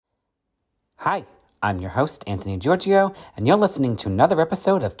Hi, I'm your host, Anthony Giorgio, and you're listening to another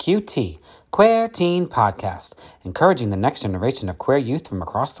episode of QT, Queer Teen Podcast, encouraging the next generation of queer youth from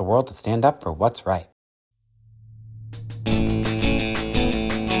across the world to stand up for what's right.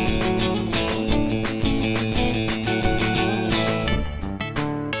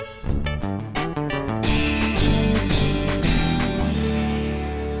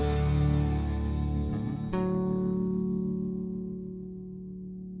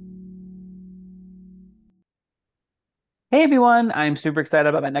 Hey everyone, I'm super excited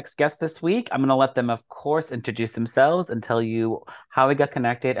about my next guest this week. I'm going to let them, of course, introduce themselves and tell you how we got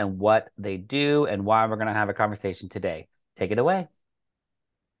connected and what they do and why we're going to have a conversation today. Take it away.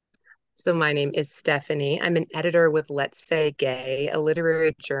 So my name is Stephanie. I'm an editor with Let's Say Gay, a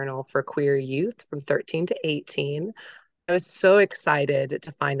literary journal for queer youth from 13 to 18. I was so excited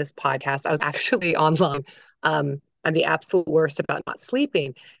to find this podcast. I was actually online. I'm the absolute worst about not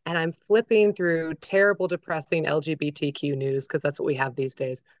sleeping, and I'm flipping through terrible, depressing LGBTQ news because that's what we have these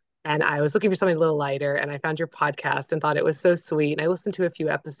days. And I was looking for something a little lighter, and I found your podcast and thought it was so sweet. And I listened to a few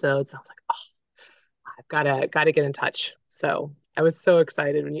episodes. And I was like, oh, I've gotta get in touch. So I was so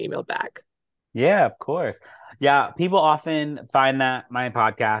excited when you emailed back. Yeah, of course. Yeah, people often find that my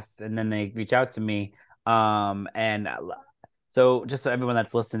podcast and then they reach out to me. And so just so everyone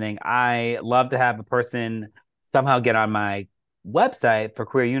that's listening, I love to have a person somehow get on my website for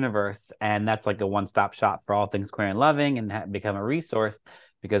Queer Universe, and that's like a one-stop shop for all things queer and loving and become a resource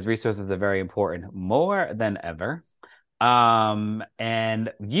because resources are very important more than ever. And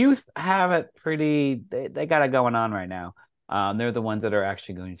youth have it pretty, they got it going on right now. They're the ones that are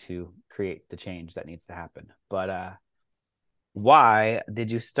actually going to create the change that needs to happen. But why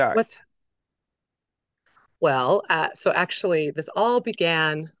did you start? What's so actually, this all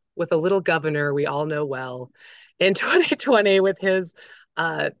began with a little governor we all know well in 2020 with his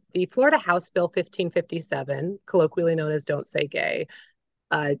the Florida House Bill 1557, colloquially known as Don't Say Gay.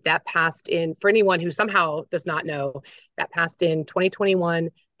 That passed in, for anyone who somehow does not know, that passed in 2021.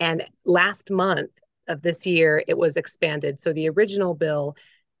 And last month of this year, it was expanded. So the original bill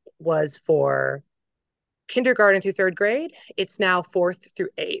was for kindergarten through third grade. It's now fourth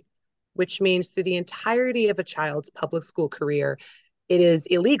through eighth, which means through the entirety of a child's public school career, it is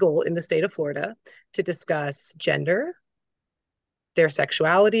illegal in the state of Florida to discuss gender, their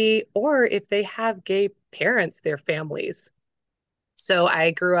sexuality, or if they have gay parents, their families. So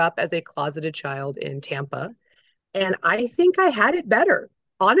I grew up as a closeted child in Tampa, and I think I had it better,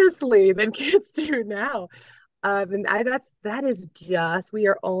 honestly, than kids do now. And that is just, we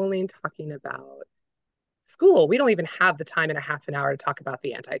are only talking about school. We don't even have the time in a half an hour to talk about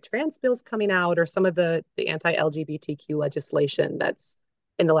the anti-trans bills coming out or some of the anti-LGBTQ legislation that's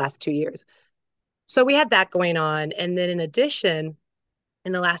in the last 2 years. So we had that going on. And then in addition,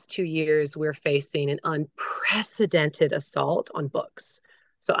 in the last 2 years, we're facing an unprecedented assault on books.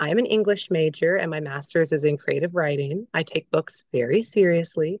 So I'm an English major and my master's is in creative writing. I take books very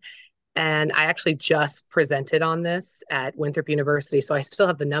seriously. And I actually just presented on this at Winthrop University. So I still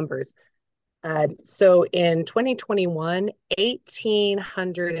have the numbers. So in 2021,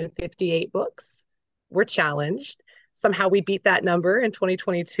 1,858 books were challenged. Somehow we beat that number in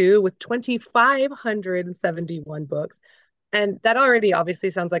 2022 with 2,571 books. And that already obviously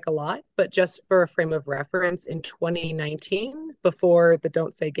sounds like a lot, but just for a frame of reference, in 2019, before the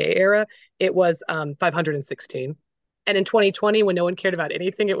Don't Say Gay era, it was 516. And in 2020, when no one cared about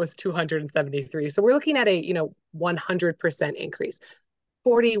anything, it was 273. So we're looking at a 100% increase.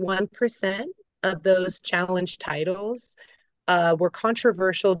 41% of those challenged titles were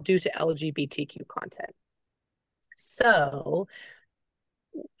controversial due to LGBTQ content. So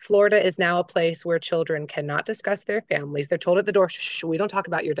Florida is now a place where children cannot discuss their families. They're told at the door, shh, we don't talk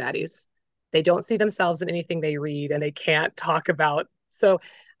about your daddies. They don't see themselves in anything they read and they can't talk about. So,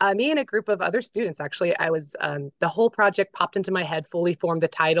 me and a group of other students, actually, the whole project popped into my head, fully formed. The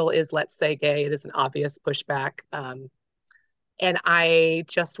title is Let's Say Gay. It is an obvious pushback. And I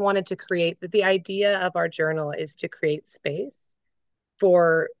just wanted to create the idea of our journal is to create space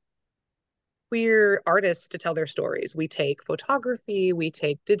for queer artists to tell their stories. We take photography, we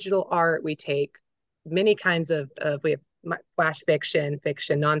take digital art, we take many kinds we have flash fiction,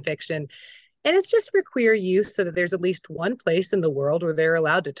 fiction, nonfiction. And it's just for queer youth so that there's at least one place in the world where they're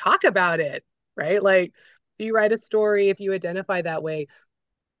allowed to talk about it, right? Like if you write a story, if you identify that way,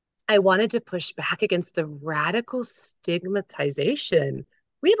 I wanted to push back against the radical stigmatization.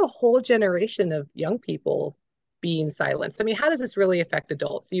 We have a whole generation of young people being silenced. I mean, how does this really affect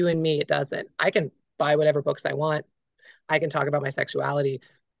adults? You and me, it doesn't. I can buy whatever books I want. I can talk about my sexuality,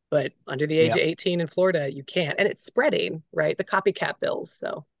 but under the age Yeah. of 18 in Florida, you can't. And it's spreading, right? The copycat bills.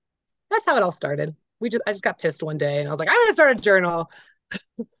 So that's how it all started. I just got pissed one day and I was like, I'm gonna start a journal.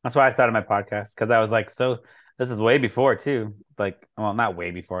 That's why I started my podcast, because I was like, so this is way before too. Like, well, not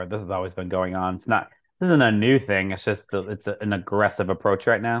way before. This has always been going on. This isn't a new thing. It's just an aggressive approach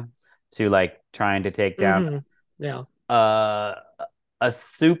right now to like trying to take down Hmm. Yeah. uh a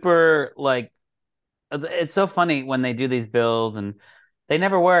super like it's so funny when they do these bills and they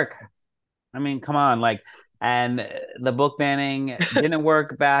never work. I mean, come on, like, and the book banning didn't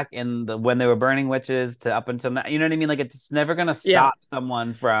work back in the when they were burning witches to up until now. You know what I mean? Like, it's never gonna Yeah. stop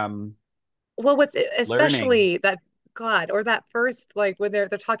someone from Well, what's learning. especially that God or that first like when they're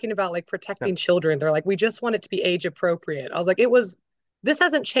talking about like protecting children, they're like, we just want it to be age appropriate. I was like, this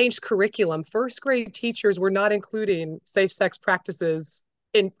hasn't changed curriculum. First grade teachers were not including safe sex practices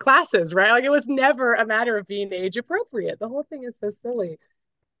in classes, right? Like it was never a matter of being age appropriate. The whole thing is so silly.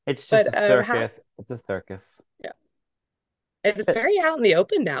 It's just a But how circus. It's a circus. yeah. It's very out in the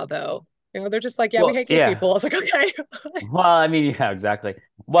open now though. They're just like, yeah, we Well, hate gay yeah. people. I was like, okay. Well, I mean, yeah, exactly.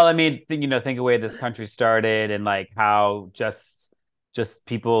 Well, I mean, think of the way this country started and like how just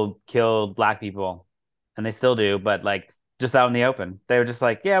people killed black people, and they still do, but like just out in the open. They were just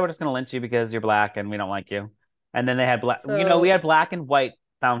like, yeah, we're just gonna lynch you because you're black and we don't like you. And then they had we So had black and white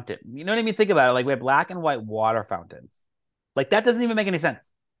fountain. You know what I mean? Think about it. Like we had black and white water fountains. Like that doesn't even make any sense.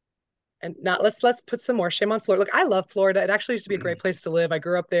 and not let's put some more shame on Florida. Look, I love Florida. It actually used to be a great place to live. I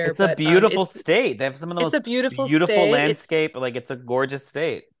grew up there, It's a but beautiful state. They have some of the it's most a beautiful beautiful state. landscape. Like it's a gorgeous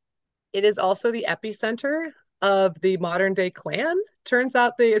state. It is also the epicenter of the modern day Klan. Turns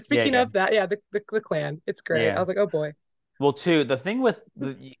out the Yeah, speaking yeah, of that, yeah, the Klan. It's great. I yeah. was like, oh boy. Well, too, the thing with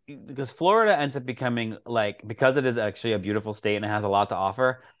because Florida ends up becoming like because it is actually a beautiful state and it has a lot to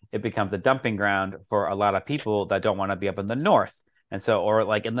offer, it becomes a dumping ground for a lot of people that don't want to be up in the north. And so, or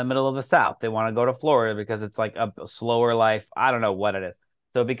like in the middle of the South, they want to go to Florida because it's like a slower life. I don't know what it is.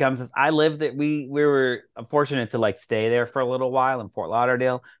 So it becomes this. I lived it. We were fortunate to like stay there for a little while in Fort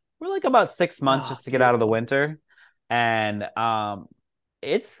Lauderdale. We're like about 6 months Oh, just to get out of the beautiful. winter, and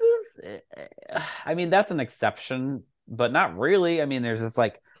it's I mean that's an exception, but not really. I mean, there's this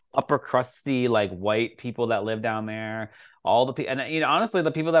like upper crusty like white people that live down there. All the people, and honestly,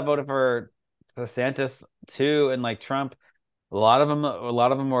 the people that voted for DeSantis too, and like Trump, a lot of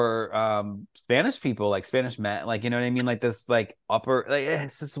them were Spanish people, like Spanish men, like you know what I mean, like this like upper, like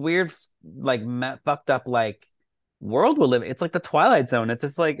it's this weird, like fucked up like world we live in. It's like the Twilight Zone. It's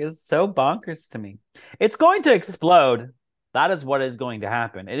just like it's so bonkers to me. It's going to explode. That is what is going to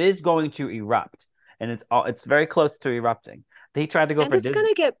happen. It is going to erupt, and it's very close to erupting. They tried to go And for it's going Disney.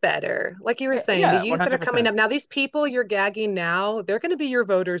 to get better. Like you were saying, the Yeah, youth that are coming 100%. up now, these people you're gagging now, they're going to be your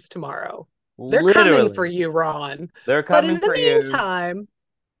voters tomorrow. They're coming for Literally, you, Ron. they're But in coming the for you. meantime,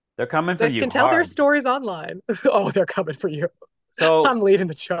 They're coming for they you can tell their hard. stories online. Oh, they're coming for you. So I'm leading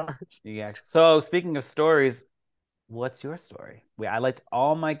the charge. yeah. So speaking of stories, what's your story? I like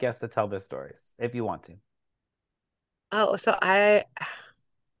all my guests to tell their stories if you want to. Oh, so I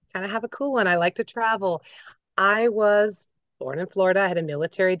kind of have a cool one. I like to travel. I was born in Florida. I had a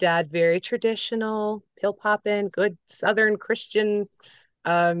military dad, very traditional, pill popping, good Southern Christian,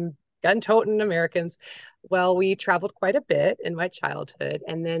 um, gun toting Americans. Well, we traveled quite a bit in my childhood,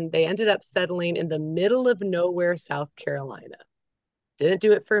 and then they ended up settling in the middle of nowhere, South Carolina. Didn't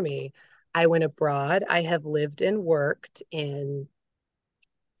do it for me. I went abroad. I have lived and worked in,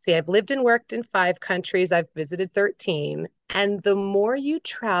 see, I've lived and worked in 5 countries. I've visited 13. And the more you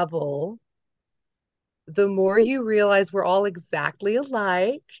travel, the more you realize we're all exactly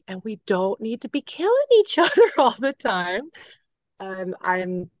alike and we don't need to be killing each other all the time.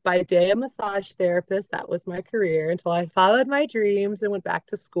 I'm by day a massage therapist. That was my career until I followed my dreams and went back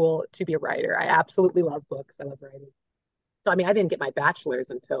to school to be a writer. I absolutely love books. I love writing. So, I mean, I didn't get my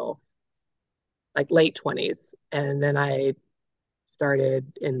bachelor's until like late 20s. And then I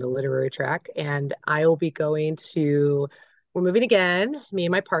started in the literary track. And I will be we're moving again. Me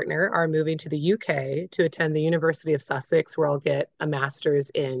and my partner are moving to the UK to attend the University of Sussex, where I'll get a master's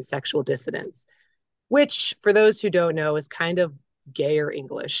in sexual dissidence, which, for those who don't know, is kind of gayer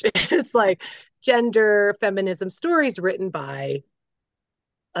English. It's like gender, feminism, stories written by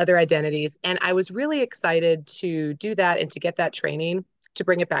other identities. And I was really excited to do that and to get that training to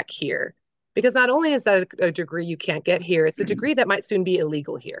bring it back here. Because not only is that a degree you can't get here, it's a degree that might soon be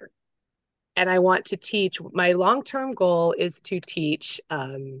illegal here. And I want to teach, my long term goal is to teach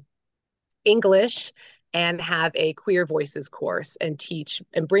English and have a queer voices course and teach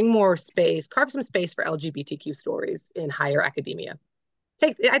and bring more space, carve some space for LGBTQ stories in higher academia.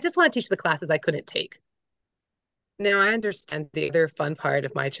 I just want to teach the classes I couldn't take. Now, I understand the other fun part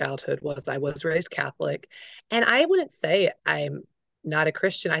of my childhood was I was raised Catholic, and I wouldn't say I'm not a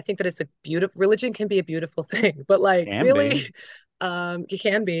Christian. I think that it's a beautiful religion can be a beautiful thing, but like Can really, be. you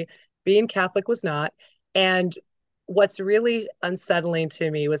can be. Being Catholic was not. And what's really unsettling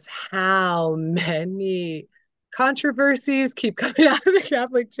to me was how many controversies keep coming out of the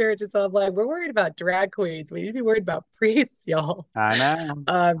Catholic Church. And so I'm like, we're worried about drag queens. We need to be worried about priests, y'all. I know.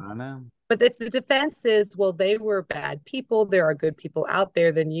 Um, I know. but if the defense is, well, they were bad people, there are good people out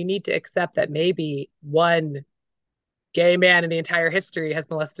there, then you need to accept that maybe one gay man in the entire history has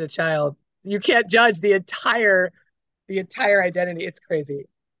molested a child. You can't judge the entire identity. It's crazy.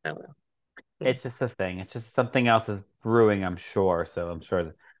 I don't know. It's just a thing. It's just something else is brewing, I'm sure. So I'm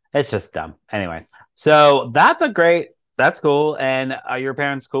sure it's just dumb. Anyways, so that's cool. And are your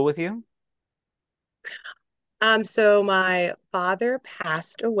parents cool with you? So my father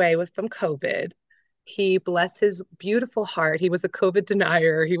passed away from COVID. He, bless his beautiful heart, he was a COVID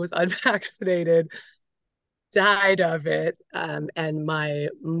denier. He was unvaccinated, died of it. And my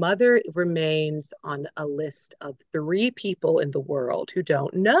mother remains on a list of 3 people in the world who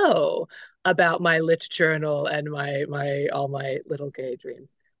don't know about my lit journal and my all my little gay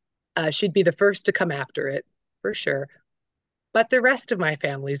dreams. She'd be the first to come after it for sure. But the rest of my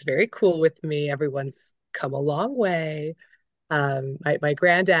family is very cool with me. Everyone's come a long way. My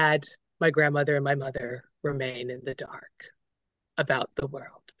granddad, my grandmother, and my mother remain in the dark about the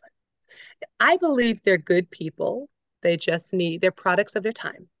world. I believe they're good people. They're products of their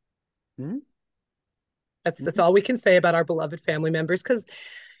time. Hmm. That's all we can say about our beloved family members because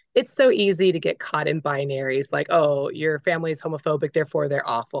it's so easy to get caught in binaries like, oh, your family is homophobic, therefore they're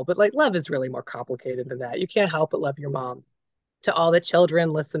awful. But like love is really more complicated than that. You can't help but love your mom. To all the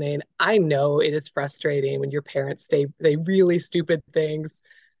children listening, I know it is frustrating when your parents they really stupid things.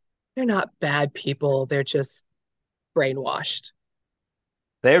 They're not bad people. They're just brainwashed.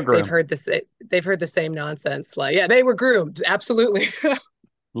 They're They've groomed. heard this. They've heard the same nonsense. Like, yeah, they were groomed. Absolutely.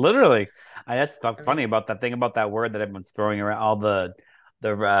 Literally. That's funny about that thing about that word that everyone's throwing around. All the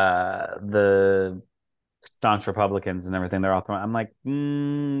staunch Republicans and everything. They're all throwing. I'm like,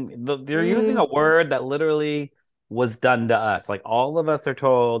 they're using Mm. a word that literally was done to us. Like all of us are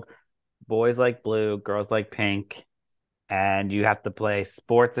told, boys like blue, girls like pink, and you have to play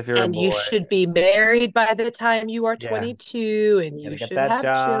sports if you're a And you boy. should be married by the time you are Yeah, 22, and you gotta you get should that have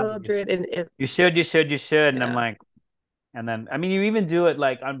job. children. And if You should. And I'm yeah, like, and then I mean, you even do it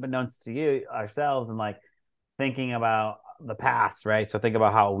like unbeknownst to you ourselves, and like thinking about the past, right? So think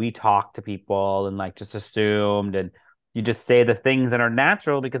about how we talk to people and like just assumed, and you just say the things that are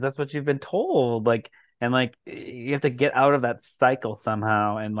natural because that's what you've been told. Like, and like you have to get out of that cycle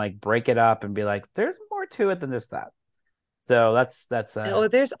somehow and like break it up and be like, there's more to it than just that. So that's oh,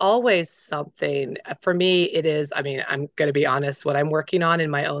 there's always something. For me, it is, I mean, I'm going to be honest, what I'm working on in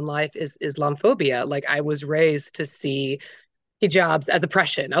my own life is Islamophobia. Like I was raised to see hijabs as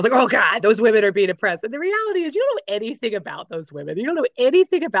oppression. I was like, oh God, those women are being oppressed. And the reality is you don't know anything about those women. You don't know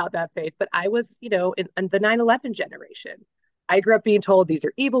anything about that faith. But I was, in the 9/11 generation. I grew up being told these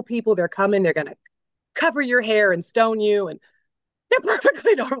are evil people. They're coming. They're going to cover your hair and stone you. And they're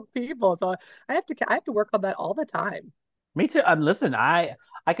perfectly normal people. So I have to work on that all the time. me too. Listen, I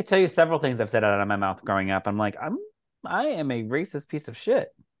could tell you several things I've said out of my mouth growing up. I am a racist piece of shit.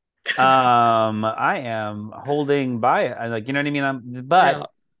 I am holding by it. I like, you know what I mean? But Yeah.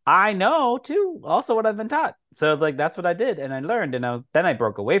 I know too also what I've been taught. So like that's what I did and I learned and then I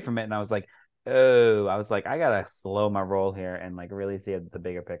broke away from it and I was like, oh, I was like, I gotta slow my roll here and like really see the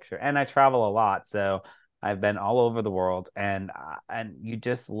bigger picture. And I travel a lot, so I've been all over the world and you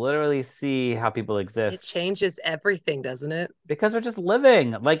just literally see how people It exist changes everything, doesn't it? because we're just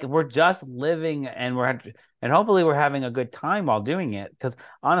living like we're just living and hopefully we're having a good time while doing it because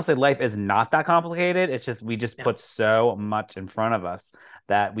honestly life is not that complicated. It's just we just Yeah. put so much in front of us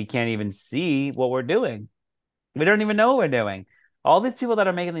that we can't even see what we're doing. We don't even know what we're doing. All these people that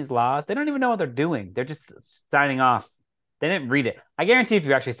are making these laws, they don't even know what they're doing. They're just signing off. They didn't read it. I guarantee if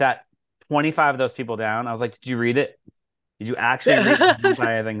you actually sat 25 of those people down, I was like, did you read it? Did you actually read the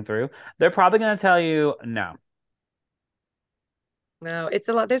entire thing through? They're probably going to tell you no. No, it's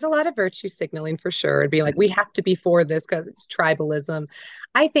a lot. There's a lot of virtue signaling for sure. It'd be like, we have to be for this because it's tribalism.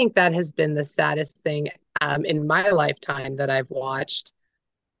 I think that has been the saddest thing in my lifetime that I've watched.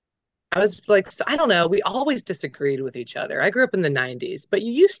 I was like, so, I don't know. We always disagreed with each other. I grew up in the 90s, but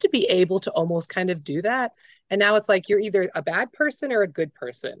you used to be able to almost kind of do that. And now it's like you're either a bad person or a good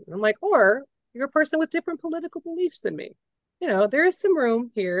person. And I'm like, or you're a person with different political beliefs than me. There is some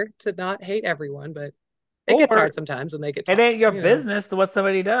room here to not hate everyone, but it gets hard Or sometimes when they get it taught, ain't your business to what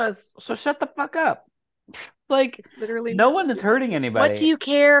somebody does. So shut the fuck up. Like, It's literally no none one of is your hurting business. What do anybody. you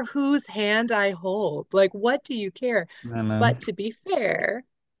care whose hand I hold? Like, what do you care? I know. But to be fair,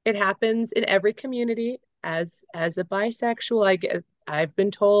 it happens in every community. As a bisexual, I've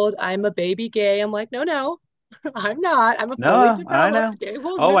been told I'm a baby gay. I'm like, no, no, I'm not. I'm a fully No, I know. developed gay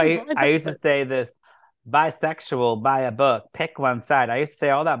Oh, woman. I used to say this bisexual, buy a book, pick one side. I used to say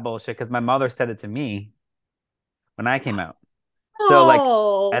all that bullshit because my mother said it to me when I came out. So like, and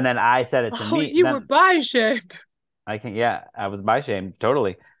Oh, then I said it to oh, me. you were Then bi shamed. I can, yeah, I was bi shamed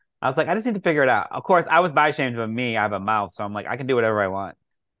totally. I was like, I just need to figure it out. Of course, I was bi shamed, but me, I have a mouth, so I'm like, I can do whatever I want.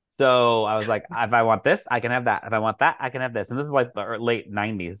 So I was like, if I want this, I can have that. If I want that, I can have this. And this is like the late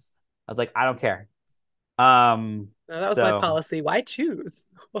 '90s. I was like, I don't care. Um, No, that was my so policy. Why choose?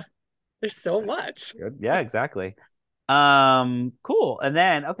 There's so much. good. Yeah, exactly. Cool. And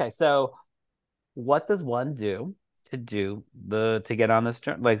then okay, so what does one do to get on this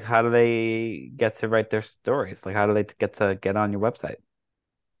journey? Like, how do they get to write their stories? Like, how do they get to get on your website?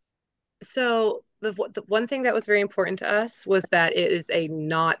 So the one thing that was very important to us was that it is a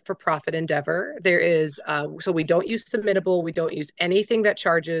not-for-profit endeavor. There is so we don't use Submittable, we don't use anything that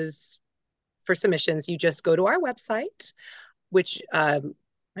charges for submissions. You just go to our website, which I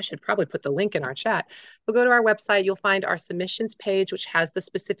should probably put the link in our chat. But go to our website, you'll find our submissions page, which has the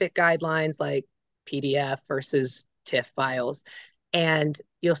specific guidelines like PDF versus TIFF files. And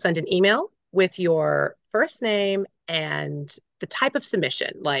you'll send an email with your first name and the type of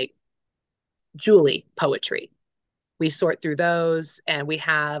submission, like Julie poetry. We sort through those, and we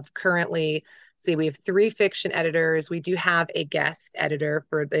have currently, see, we have 3 fiction editors. We do have a guest editor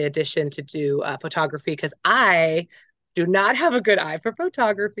for the edition to do photography because I do not have a good eye for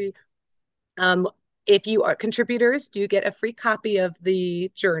photography. Um, if you are contributors, do get a free copy of the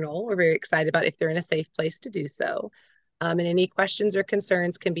journal. We're very excited about if they're in a safe place to do so. And any questions or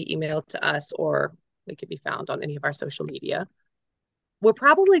concerns can be emailed to us, or we can be found on any of our social media. We're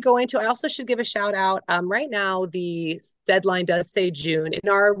probably going to, I also should give a shout out. Right now, the deadline does say June. In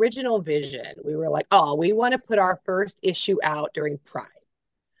our original vision, we were like, oh, we want to put our first issue out during Pride.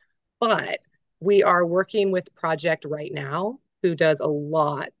 But we are working with Project Right Now, who does a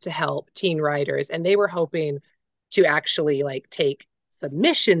lot to help teen writers. And they were hoping to actually like take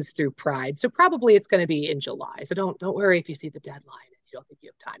submissions through Pride. So probably it's going to be in July. So don't worry if you see the deadline and you don't think you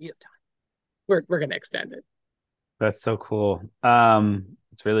have time. You have time. We're going to extend it. That's so cool.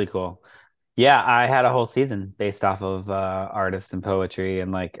 It's really cool. Yeah, I had a whole season based off of artists and poetry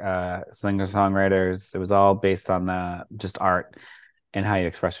and like singer-songwriters. It was all based on just art and how you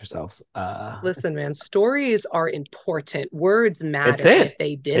express yourselves. Listen, man, stories are important. Words It's matter. And if it.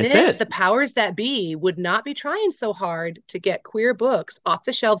 they It's didn't, it. the powers that be would not be trying so hard to get queer books off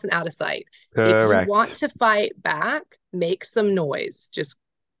the shelves and out of sight. If you want Correct. to fight back, make some noise. Just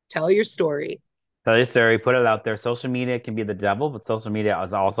tell your story. Tell your story, put it out there. Social media can be the devil, but social media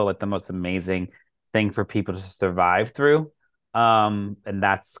is also like the most amazing thing for people to survive through. And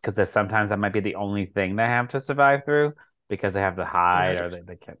that's because sometimes that might be the only thing they have to survive through because they have to hide or 100%.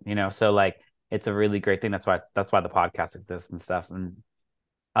 they can't, so like it's a really great thing. That's why the podcast exists and stuff. And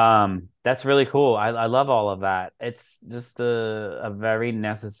that's really cool. I love all of that. It's just a very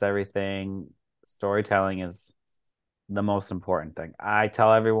necessary thing. Storytelling is the most important thing. I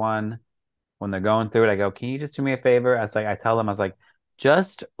tell everyone when they're going through it, I go, "Can you just do me a favor?" I tell them, I was like,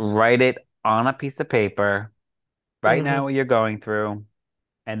 just write it on a piece of paper right Mm-hmm. now what you're going through,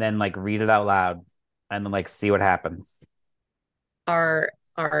 and then like read it out loud, and then like see what happens. Our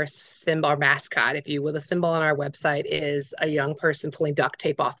symbol, our mascot, if you will, the symbol on our website is a young person pulling duct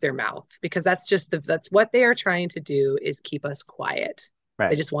tape off their mouth because that's what they are trying to do is keep us quiet. They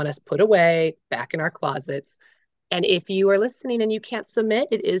Right. just want us put away back in our closets. And if you are listening and you can't submit,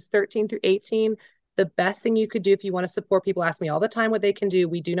 it is 13 through 18. The best thing you could do if you want to support people ask me all the time what they can do.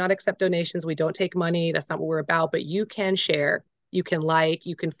 We do not accept donations. We don't take money. That's not what we're about, but you can share. You can like,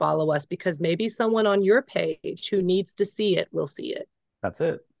 you can follow us because maybe someone on your page who needs to see it will see it. That's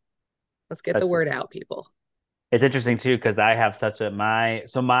it. Let's get the That's it. word out, people. It's interesting too because I have such a my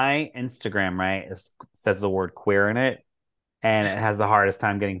Instagram right says the word queer in it, and it has the hardest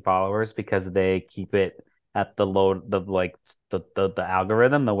time getting followers because they keep it at the low the like the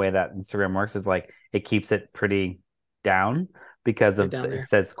algorithm. The way that Instagram works is like it keeps it pretty down because Right of down it there.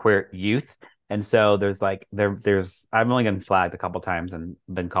 says queer youth. And so there's like there's I've only gotten flagged a couple times and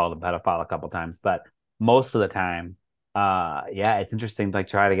been called a pedophile a couple times, but most of the time, yeah, it's interesting to like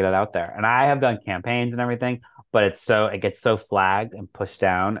try to get it out there. And I have done campaigns and everything, but it gets so flagged and pushed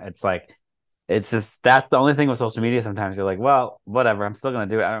down. It's like it's just that's the only thing with social media. Sometimes you're like, well, whatever. I'm still gonna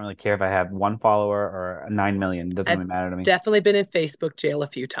do it. I don't really care if I have one follower or 9 million. It doesn't I've really matter to me. definitely been in Facebook jail a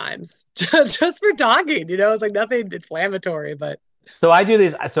few times just for talking. It's like nothing inflammatory, but So I do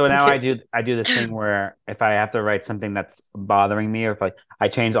these. So I'm now kidding I do this thing where if I have to write something that's bothering me, or if I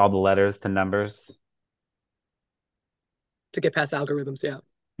change all the letters to numbers. to get past algorithms. Yeah,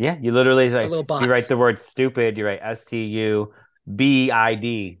 Yeah, you literally or like little if you write bots. the word stupid, you write STUBID.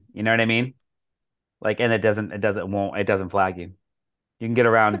 You know what I mean? Like, and it doesn't flag you. You can get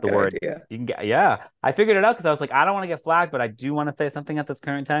That's a around the good word. idea. You can get, yeah. I figured it out because I was like, I don't want to get flagged, but I do want to say something at this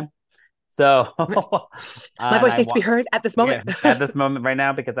current time. So, My and voice I needs to be want, heard at this moment. yeah, at this moment right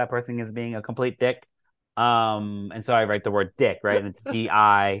now because that person is being a complete dick. And so I write the word dick, right? And it's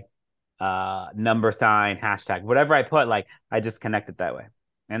DI, number sign, hashtag, whatever I put, like I just connect it that way.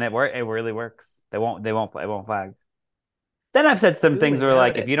 And it really works. It won't flag. Then I've said some things Duly where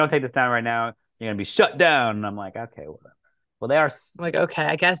like, if noted. you don't take this down right now, you're gonna be shut down. And I'm like, okay, whatever. Well, they are. I'm like, okay,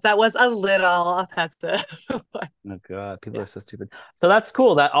 I guess that was a little. That's it. Oh God, people Yeah. are so stupid. So that's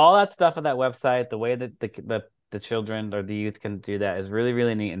cool. That all that stuff on that website, the way that the children or the youth can do that is really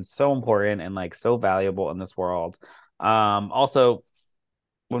really neat and so important and like so valuable in this world. Also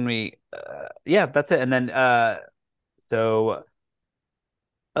when we yeah, that's it. And then so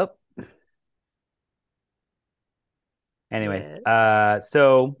oh, anyways, Yes.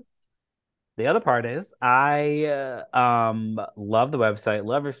 so the other part is I love the website,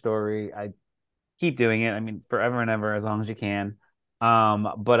 love your story. I keep doing it. I mean, forever and ever, as long as you can.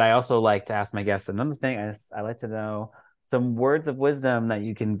 But I also like to ask my guests another thing. I like to know some words of wisdom that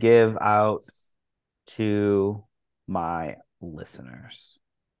you can give out to my listeners.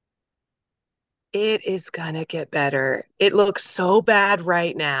 It is gonna get better. It looks so bad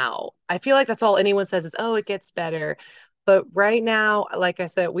right now. I feel like that's all anyone says is, oh, it gets better. But right now, like I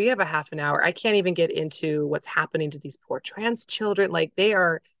said, we have a half an hour. I can't even get into what's happening to these poor trans children. Like they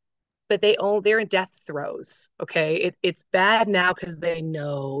are, but they're in death throes. Okay. It's bad now because they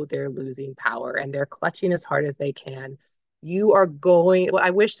know they're losing power and they're clutching as hard as they can. You are going, what I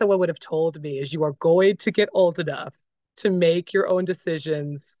wish someone would have told me is you are going to get old enough to make your own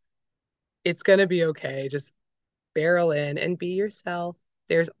decisions. It's going to be okay. Just barrel in and be yourself.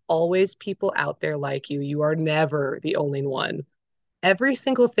 There's always people out there like you. You are never the only one. Every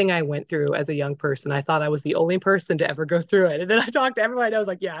single thing I went through as a young person, I thought I was the only person to ever go through it. And then I talked to everyone, and I was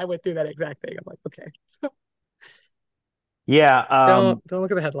like, yeah, I went through that exact thing. I'm like, okay. So Yeah, don't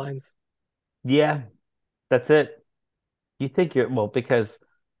look at the headlines. yeah, that's it. You think you're well because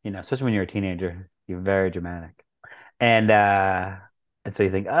especially when you're a teenager, you're very dramatic. And and so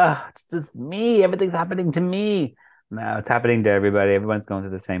you think, oh, it's just me. Everything's happening to me. No, it's happening to everybody. Everyone's going through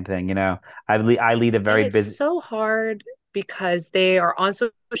the same thing. I lead a And very it's busy. so hard because they are on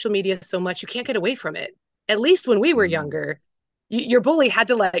social media so much, you can't get away from it. At least when we were Mm, younger, your bully had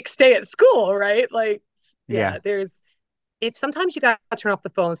to like stay at school, right? Like, yeah. yeah, there's if sometimes you got to turn off the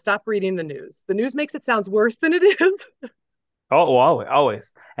phone, stop reading the news. The news makes it sounds worse than it is. Oh, always,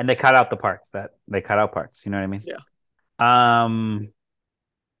 always. And they cut out the parts that they cut out parts. You know what I mean? Yeah. Um,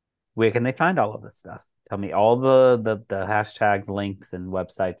 where can they find all of this stuff? Tell me all the hashtags, links, and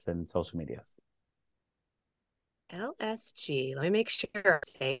websites and social medias. LSG. Let me make sure I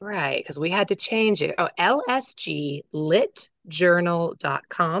say it right because we had to change it. Oh,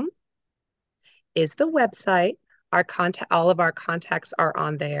 lsglitjournal.com is the website. Our contact, all of our contacts are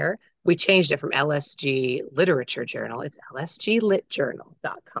on there. We changed it from LSG Literature Journal. It's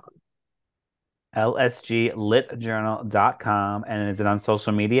lsglitjournal.com. lsglitjournal.com. And is it on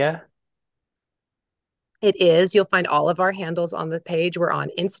social media? It is. You'll find all of our handles on the page. We're on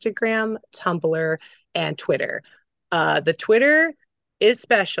Instagram, Tumblr, and Twitter. The Twitter is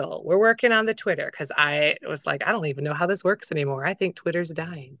special. We're working on the Twitter because I was like, I don't even know how this works anymore. I think Twitter's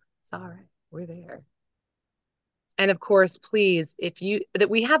dying. It's all right. We're there. And of course, please, if you that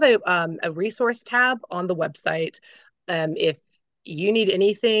we have a resource tab on the website. If you need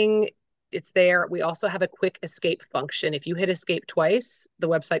anything, it's there. We also have a quick escape function. If you hit escape twice, the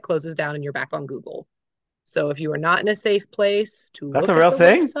website closes down and you're back on Google. So if you are not in a safe place to That's a look at real the thing?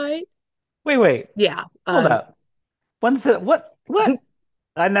 website, Wait. yeah. Hold up. When's the what?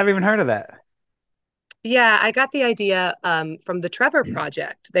 I never even heard of that. Yeah, I got the idea from the Trevor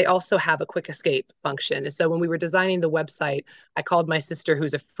Project. They also have a quick escape function. So when we were designing the website, I called my sister,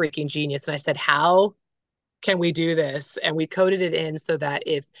 who's a freaking genius, and I said, how can we do this? And we coded it in so that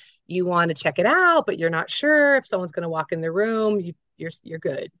if you want to check it out, but you're not sure if someone's going to walk in the room, you're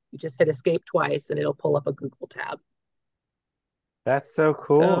good. You just hit escape twice and it'll pull up a Google tab. That's so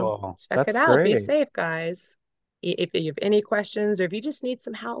So cool. check it That's out. Be great. safe, guys. if you have any questions or if you just need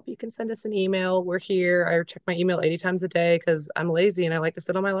some help, you can send us an email. We're here. I check my email 80 times a day because I'm lazy and I like to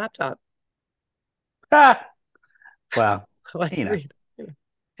sit on my laptop. Well, I like to read.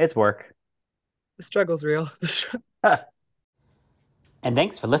 It's work. The struggle's real. And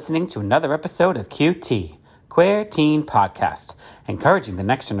thanks for listening to another episode of QT, Queer Teen Podcast, encouraging the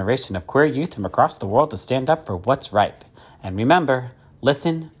next generation of queer youth from across the world to stand up for what's right. And remember,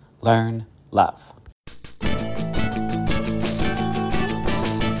 listen, learn, love.